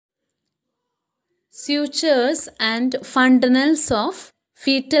Sutures and fontanelles of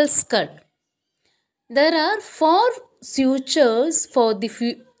fetal skull. There are 4 sutures for the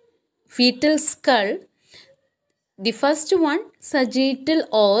fetal skull. The first one, sagittal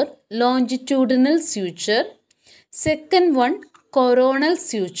or longitudinal suture. Second one, coronal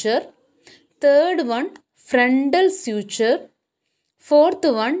suture. Third one, frontal suture. Fourth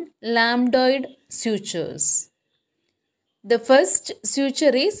one, lambdoid sutures. The first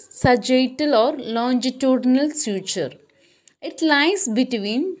suture is sagittal or longitudinal suture. It lies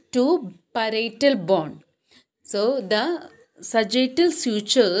between two parietal bone. So the sagittal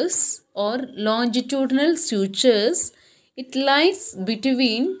sutures or longitudinal sutures, it lies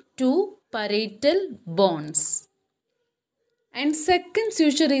between two parietal bones. And second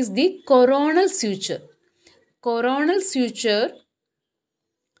suture is the coronal suture. Coronal suture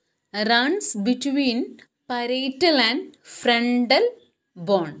runs between parietal and frontal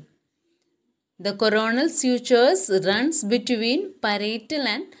bone. The coronal sutures runs between parietal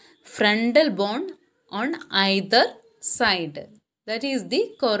and frontal bone on either side. That is the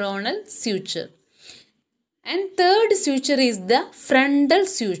coronal suture. And third suture is the frontal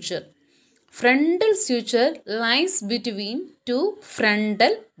suture. Frontal suture lies between two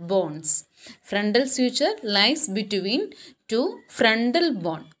frontal bones. Frontal suture lies between two frontal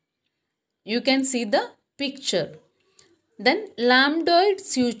bone. You can see the picture. Then lambdoid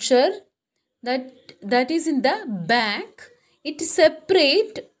suture, that is in the back. It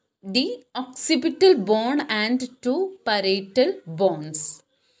separates the occipital bone and two parietal bones.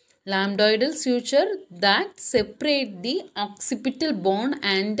 Lambdoidal suture that separate the occipital bone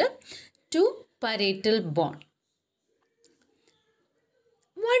and two parietal bone.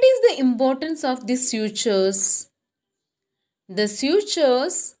 What is the importance of these sutures? The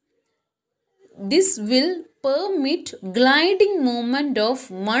sutures, this will permit gliding movement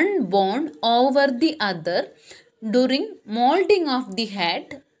of one bone over the other during molding of the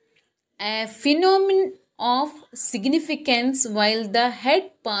head, a phenomenon of significance while the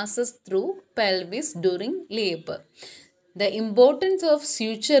head passes through pelvis during labor. The importance of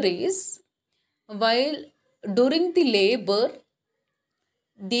suture is, while during the labor,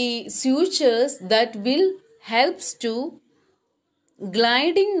 the sutures that will helps to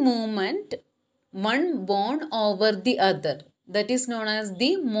gliding movement one bone over the other, that is known as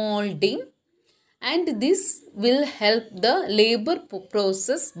the molding, and this will help the labor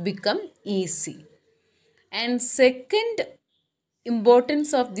process become easy. And second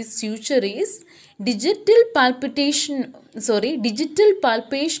importance of this suture is digital palpation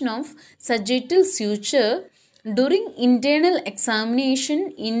of sagittal suture during internal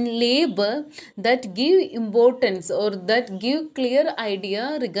examination in labor, that give importance or that give clear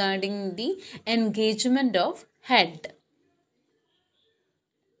idea regarding the engagement of head.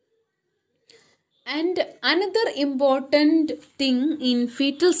 And another important thing in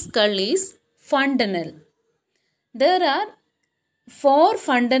fetal skull is fontanelle. There are 4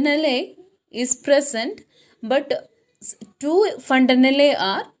 fontanelle is present, but 2 fontanelle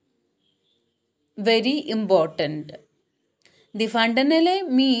are very important. The fontanelle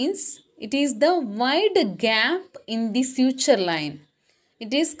means it is the wide gap in the suture line.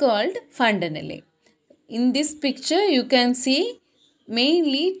 It is called fontanelle. In this picture you can see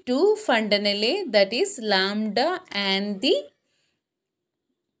mainly 2 fontanelle, that is lambda and the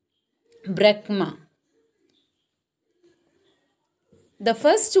brachma. The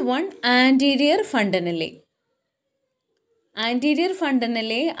first one, anterior fontanelle. Anterior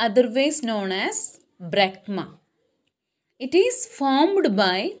fontanelle, otherwise known as brachma. It is formed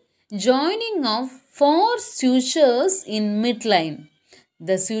by joining of 4 sutures in midline.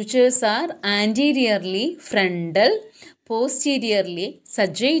 The sutures are anteriorly frontal, posteriorly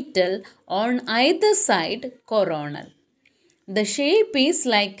sagittal, on either side coronal. The shape is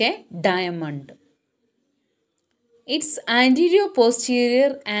like a diamond. Its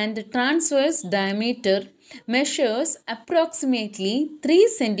anterior-posterior and transverse diameter measures approximately 3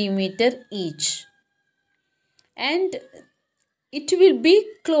 cm each, and it will be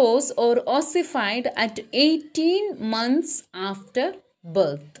closed or ossified at 18 months after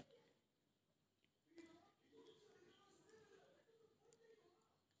birth.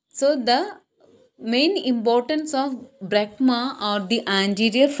 So the main importance of brachma or the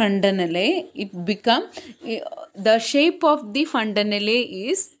anterior fontanelle, the shape of the fontanelle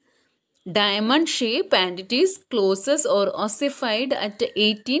is diamond shape, and it is closes or ossified at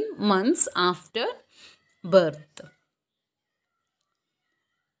 18 months after birth.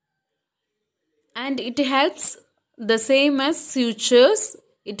 And it helps the same as sutures.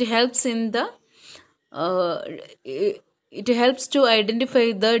 It helps in the it helps to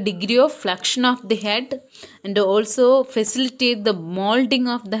identify the degree of flexion of the head and also facilitate the molding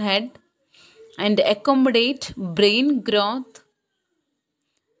of the head and accommodate brain growth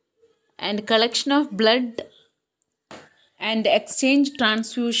and collection of blood and exchange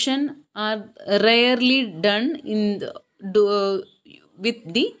transfusion are rarely done in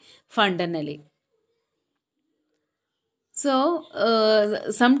with the fontanelle. So,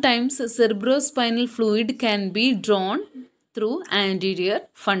 sometimes cerebrospinal fluid can be drawn through anterior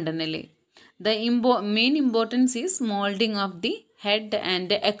fontanelle. The main importance is molding of the head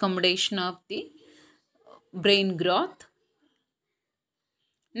and accommodation of the brain growth.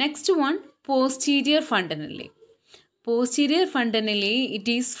 Next one, posterior fontanelle. Posterior fontanelle, it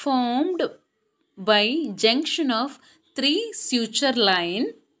is formed by junction of three suture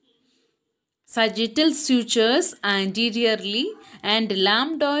line, sagittal sutures anteriorly and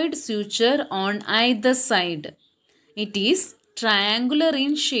lambdoid suture on either side. It is triangular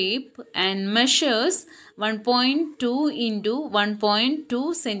in shape and measures 1.2 into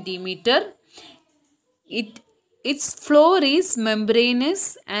 1.2 centimeter. Its floor is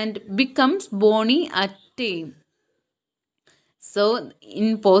membranous and becomes bony at time. So,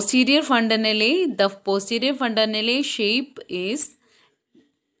 in posterior fontanelle, the posterior fontanelle shape is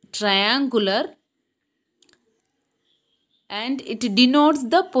triangular and it denotes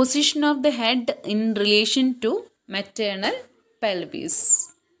the position of the head in relation to maternal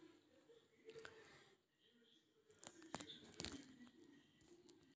pelvis.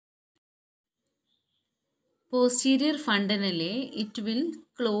 Posterior fontanelle, it will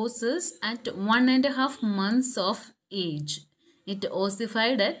closes at 1.5 months of age. It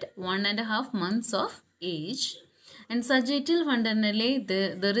ossified at 1.5 months of age. And sagittal fontanelle,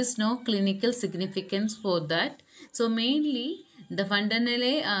 there is no clinical significance for that. So mainly the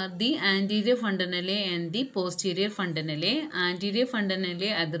fontanelle are the anterior fontanelle and the posterior fontanelle. Anterior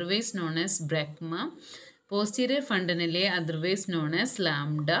fontanelle otherwise known as brachma. Posterior fontanelle otherwise known as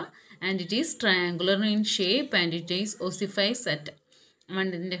lambda, and it is triangular in shape and it is ossifies at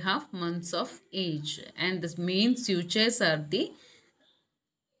 1.5 months of age. And the main sutures are the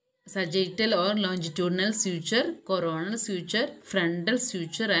sagittal or longitudinal suture, coronal suture, frontal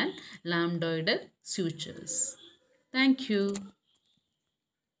suture and lambdoidal sutures. Thank you.